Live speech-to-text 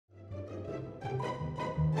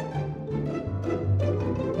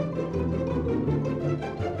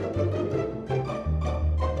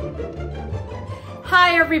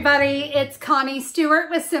Hi everybody, it's Connie Stewart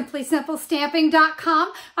with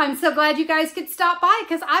SimplySimpleStamping.com. I'm so glad you guys could stop by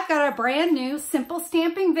because I've got a brand new simple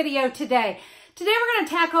stamping video today. Today we're going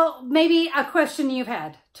to tackle maybe a question you've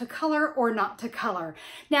had, to color or not to color.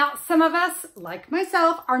 Now, some of us, like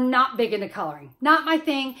myself, are not big into coloring. Not my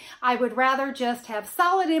thing. I would rather just have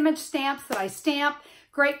solid image stamps that I stamp,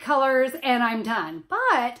 great colors, and I'm done.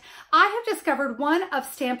 But I have discovered one of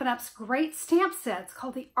Stampin' Up's great stamp sets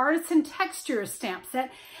called the Artisan Textures stamp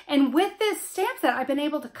set. And with this stamp set, I've been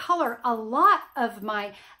able to color a lot of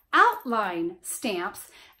my outline stamps,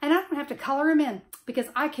 and I don't have to color them in because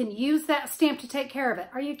I can use that stamp to take care of it.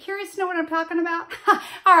 Are you curious to know what I'm talking about?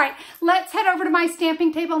 All right, let's head over to my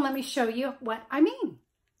stamping table and let me show you what I mean.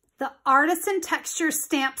 The Artisan Textures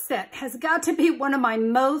stamp set has got to be one of my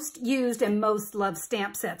most used and most loved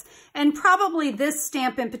stamp sets, and probably this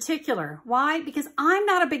stamp in particular. Why? Because I'm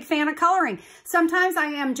not a big fan of coloring. Sometimes I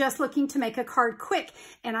am just looking to make a card quick,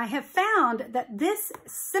 and I have found that this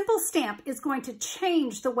simple stamp is going to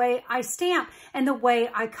change the way I stamp and the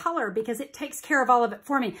way I color because it takes care of all of it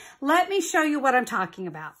for me. Let me show you what I'm talking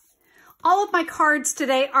about. All of my cards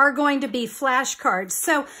today are going to be flash cards.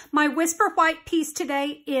 So my Whisper White piece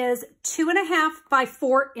today is 2.5 by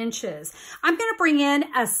 4 inches. I'm going to bring in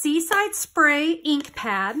a Seaside Spray ink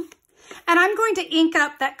pad, and I'm going to ink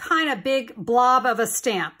up that kind of big blob of a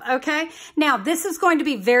stamp, okay? Now, this is going to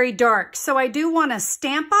be very dark, so I do want to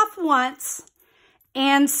stamp off once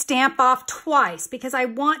and stamp off twice because I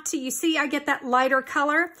want to, you see, I get that lighter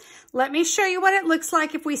color. Let me show you what it looks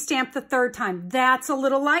like if we stamp the third time. That's a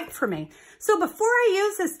little light for me. So before I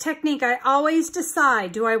use this technique, I always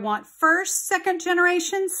decide, do I want first, second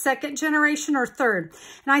generation, or third?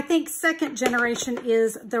 And I think second generation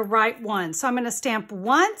is the right one. So I'm going to stamp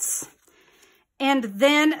once and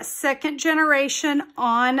then second generation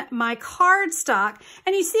on my cardstock.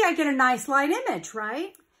 And you see I get a nice light image,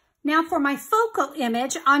 right? Now for my focal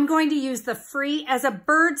image, I'm going to use the Free as a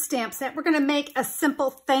Bird stamp set. We're going to make a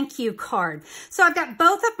simple thank you card. So I've got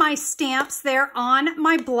both of my stamps there on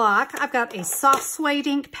my block. I've got a soft suede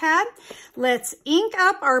ink pad. Let's ink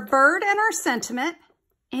up our bird and our sentiment.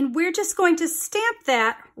 And we're just going to stamp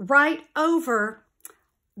that right over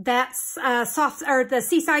that the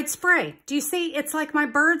Seaside Spray. Do you see? It's like my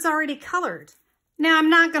bird's already colored. Now,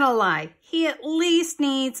 I'm not going to lie. He at least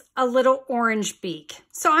needs a little orange beak.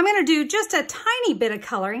 So I'm going to do just a tiny bit of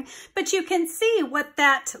coloring, but you can see what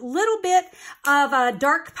that little bit of a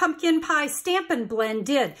dark pumpkin pie Stampin' blend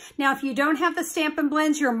did. Now, if you don't have the Stampin'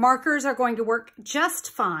 blends, your markers are going to work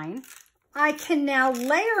just fine. I can now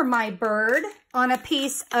layer my bird on a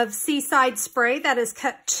piece of Seaside Spray that is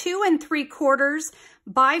cut 2 3/4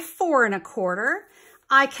 by 4 1/4.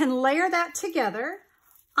 I can layer that together.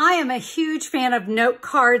 I am a huge fan of note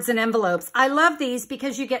cards and envelopes. I love these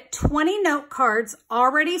because you get 20 note cards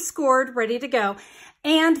already scored, ready to go,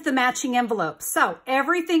 and the matching envelope. So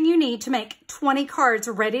everything you need to make 20 cards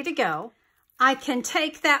ready to go. I can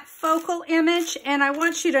take that focal image, and I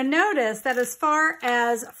want you to notice that as far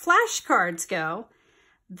as flashcards go,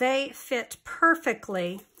 they fit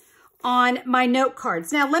perfectly on my note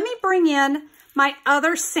cards. Now let me bring in my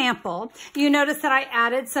other sample. You notice that I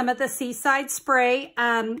added some of the Seaside Spray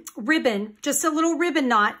ribbon, just a little ribbon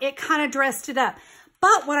knot. It kind of dressed it up.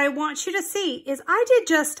 But what I want you to see is I did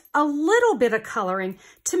just a little bit of coloring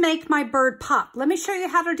to make my bird pop. Let me show you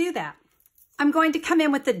how to do that. I'm going to come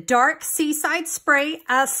in with the dark Seaside Spray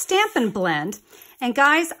Stampin' blend. And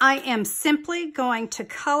guys, I am simply going to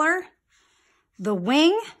color the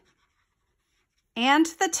wing and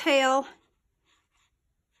the tail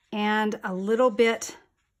and a little bit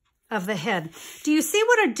of the head. Do you see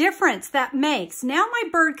what a difference that makes? Now my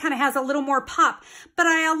bird kind of has a little more pop, but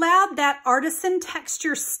I allowed that Artisan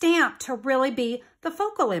Texture stamp to really be the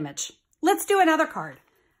focal image. Let's do another card.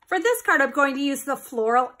 For this card, I'm going to use the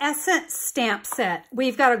Floral Essence stamp set.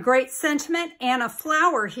 We've got a great sentiment and a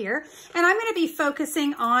flower here, and I'm going to be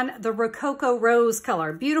focusing on the Rococo Rose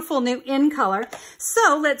color, beautiful new in color.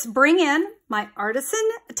 So let's bring in my Artisan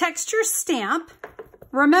Texture stamp.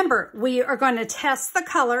 Remember, we are going to test the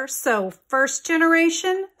color. So first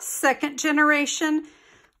generation, second generation,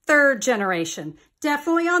 third generation.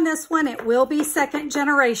 Definitely on this one, it will be second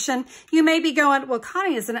generation. You may be going, well,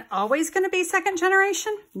 Connie, isn't it always going to be second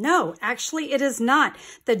generation? No, actually it is not.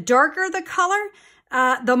 The darker the color,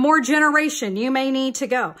 the more generation you may need to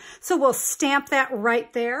go. So we'll stamp that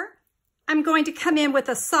right there. I'm going to come in with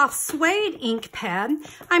a soft suede ink pad.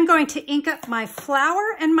 I'm going to ink up my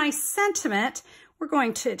flower and my sentiment. We're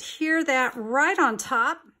going to adhere that right on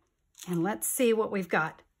top, and let's see what we've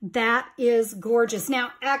got. That is gorgeous.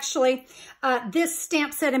 Now, actually, this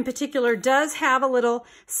stamp set in particular does have a little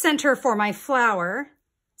center for my flower.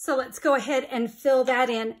 So let's go ahead and fill that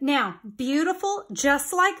in. Now, beautiful,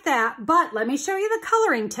 just like that, but let me show you the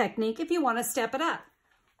coloring technique if you want to step it up.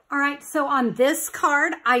 All right, so on this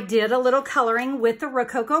card, I did a little coloring with the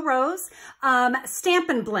Rococo Rose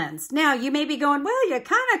Stampin' blends. Now, you may be going, well, you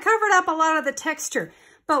kind of covered up a lot of the texture,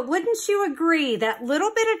 but wouldn't you agree that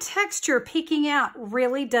little bit of texture peeking out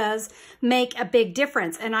really does make a big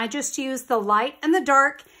difference? And I just used the light and the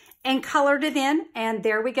dark and colored it in, and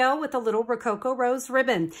there we go with a little Rococo Rose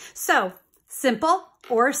ribbon. So, simple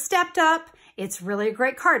or stepped up, it's really a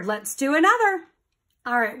great card. Let's do another.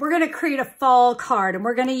 All right, we're going to create a fall card, and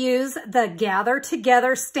we're going to use the Gather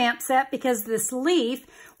Together stamp set because this leaf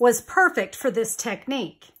was perfect for this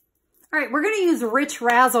technique. All right, we're going to use Rich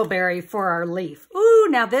Razzleberry for our leaf. Ooh,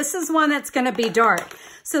 now this is one that's going to be dark.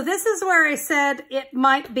 So this is where I said it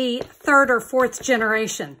might be 3rd or 4th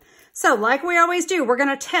generation. So like we always do, we're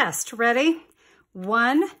going to test. Ready?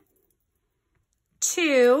 1,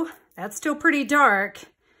 2, that's still pretty dark.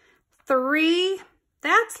 3,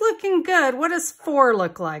 that's looking good. What does 4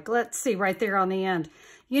 look like? Let's see right there on the end.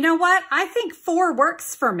 You know what? I think 4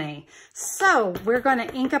 works for me. So we're going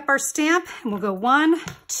to ink up our stamp and we'll go 1,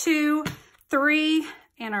 2, 3,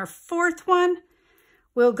 and our 4th one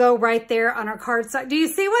will go right there on our cardstock. Do you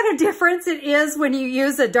see what a difference it is when you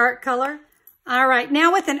use a dark color? All right,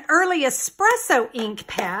 now with an early espresso ink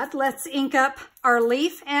pad, let's ink up our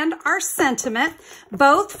leaf and our sentiment,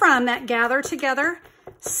 both from that Gather Together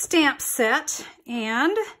stamp set,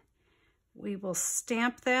 and we will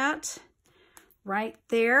stamp that right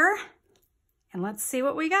there, and let's see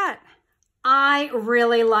what we got. I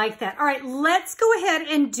really like that. All right, let's go ahead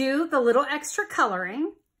and do the little extra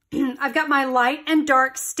coloring. I've got my light and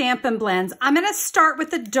dark Stampin' blends. I'm going to start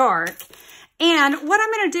with the dark, and what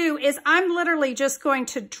I'm going to do is I'm literally just going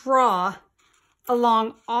to draw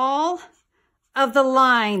along all of the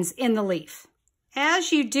lines in the leaf.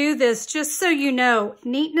 As you do this, just so you know,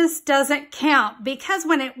 neatness doesn't count because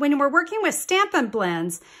when we're working with Stampin'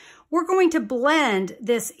 blends, we're going to blend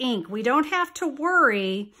this ink. We don't have to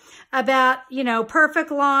worry about, you know,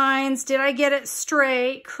 perfect lines. Did I get it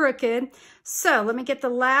straight, crooked? So let me get the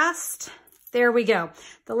last, there we go.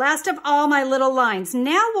 The last of all my little lines.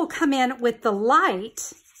 Now we'll come in with the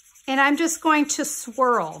light and I'm just going to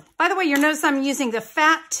swirl. By the way, you'll notice I'm using the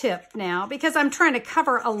fat tip now because I'm trying to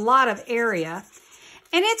cover a lot of area.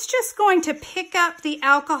 And it's just going to pick up the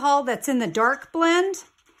alcohol that's in the dark blend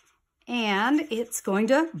and it's going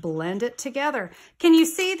to blend it together. Can you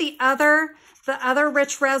see the other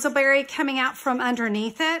Rich Razzleberry coming out from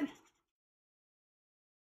underneath it?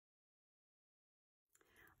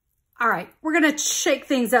 All right, we're going to shake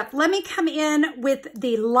things up. Let me come in with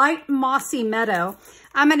the light mossy meadow.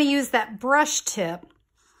 I'm going to use that brush tip.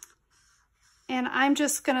 And I'm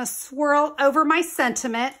just going to swirl over my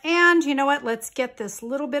sentiment. And you know what? Let's get this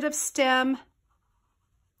little bit of stem.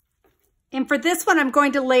 And for this one, I'm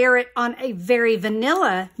going to layer it on a very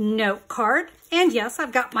vanilla note card. And yes,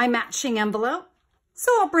 I've got my matching envelope. So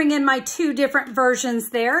I'll bring in my 2 different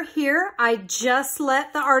versions there. Here, I just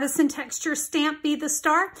let the Artisan Textures stamp be the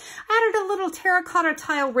star. I added a little terracotta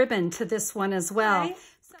tile ribbon to this one as well. Okay.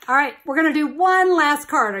 All right, we're going to do one last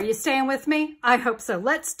card. Are you staying with me? I hope so.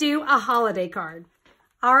 Let's do a holiday card.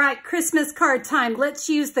 All right, Christmas card time. Let's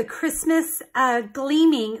use the Christmas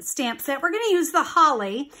gleaming stamp set. We're going to use the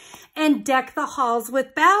holly and deck the halls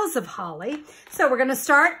with boughs of holly. So we're going to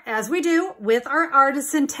start, as we do, with our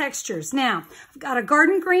Artisan Textures. Now, I've got a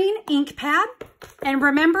garden green ink pad. And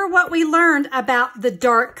remember what we learned about the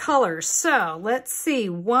dark colors. So let's see,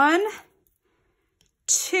 1,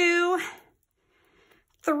 2,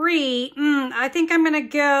 3. I think I'm going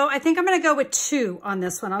to go with 2 on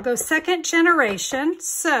this one. I'll go 2nd generation.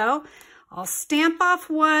 So I'll stamp off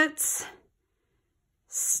what's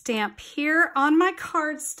stamp here on my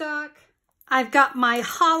cardstock. I've got my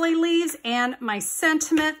holly leaves and my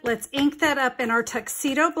sentiment. Let's ink that up in our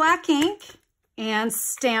tuxedo black ink and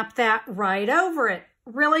stamp that right over it.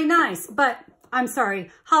 Really nice, but I'm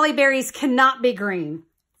sorry, holly berries cannot be green.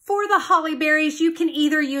 For the holly berries, you can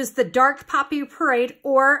either use the dark Poppy Parade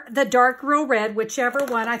or the dark Real Red, whichever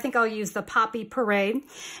one. I think I'll use the Poppy Parade.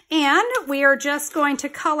 And we are just going to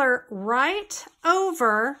color right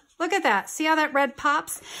over. Look at that. See how that red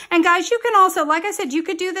pops? And guys, you can also, like I said, you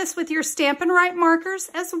could do this with your Stampin' Right markers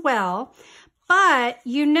as well. But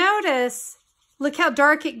you notice, look how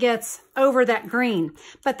dark it gets over that green.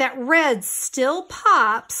 But that red still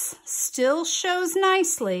pops, still shows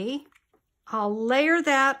nicely. I'll layer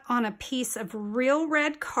that on a piece of real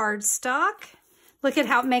red cardstock. Look at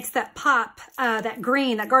how it makes that pop, that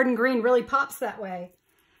green, that garden green really pops that way.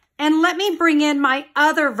 And let me bring in my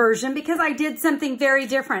other version because I did something very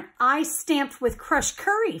different. I stamped with crushed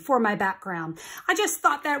curry for my background. I just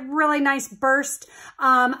thought that really nice burst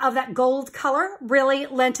of that gold color really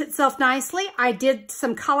lent itself nicely. I did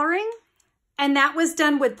some coloring, and that was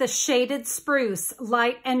done with the shaded spruce,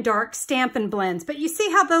 light and dark Stampin' blends. But you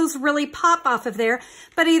see how those really pop off of there.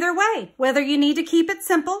 But either way, whether you need to keep it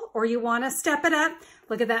simple or you want to step it up,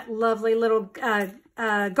 look at that lovely little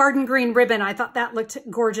garden green ribbon. I thought that looked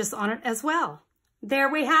gorgeous on it as well. There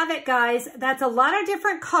we have it, guys. That's a lot of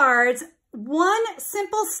different cards. One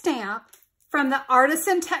simple stamp from the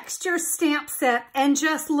Artisan Textures stamp set, and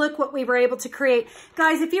just look what we were able to create.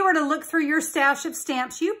 Guys, if you were to look through your stash of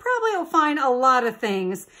stamps, you probably will find a lot of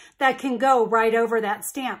things that can go right over that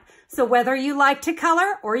stamp. So whether you like to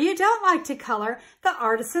color or you don't like to color, the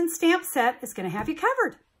Artisan stamp set is going to have you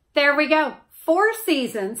covered. There we go. 4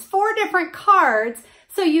 seasons, 4 different cards,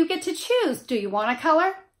 so you get to choose. Do you want to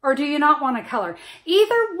color or do you not want to color?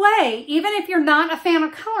 Either way, even if you're not a fan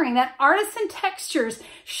of coloring, that Artisan Textures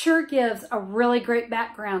sure gives a really great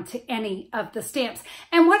background to any of the stamps.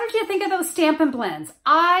 And what did you think of those Stampin' blends?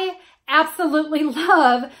 I absolutely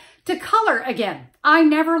love to color again. I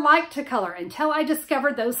never liked to color until I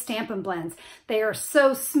discovered those Stampin' blends. They are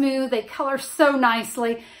so smooth, they color so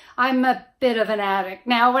nicely. I'm a bit of an addict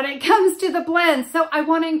now when it comes to the blends, so I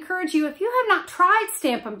want to encourage you, if you have not tried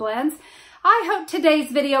Stampin' blends, I hope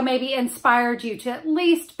today's video maybe inspired you to at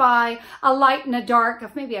least buy a light and a dark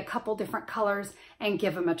of maybe a couple different colors and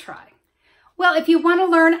give them a try. Well, if you want to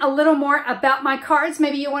learn a little more about my cards,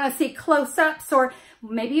 maybe you want to see close-ups, or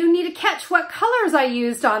maybe you need to catch what colors I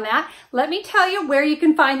used on that, let me tell you where you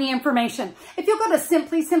can find the information. If you'll go to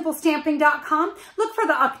simplysimplestamping.com, look for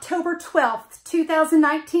the October 12th,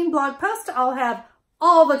 2019 blog post. I'll have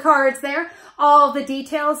all the cards there, all the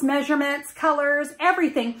details, measurements, colors,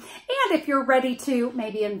 everything. And if you're ready to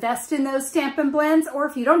maybe invest in those Stampin' blends, or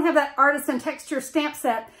if you don't have that Artisan Texture stamp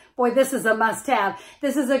set, boy, this is a must-have.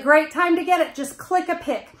 This is a great time to get it. Just click a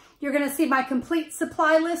pick. You're going to see my complete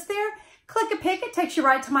supply list there. Click a pick. It takes you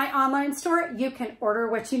right to my online store. You can order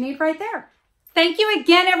what you need right there. Thank you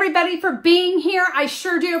again, everybody, for being here. I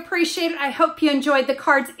sure do appreciate it. I hope you enjoyed the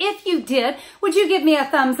cards. If you did, would you give me a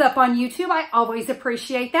thumbs up on YouTube? I always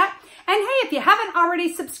appreciate that. And hey, if you haven't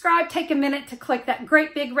already subscribed, take a minute to click that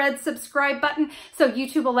great big red subscribe button so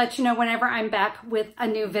YouTube will let you know whenever I'm back with a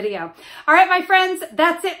new video. All right, my friends,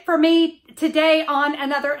 that's it for me today on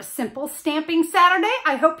another Simple Stamping Saturday.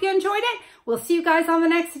 I hope you enjoyed it. We'll see you guys on the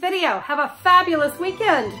next video. Have a fabulous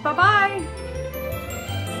weekend. Bye-bye.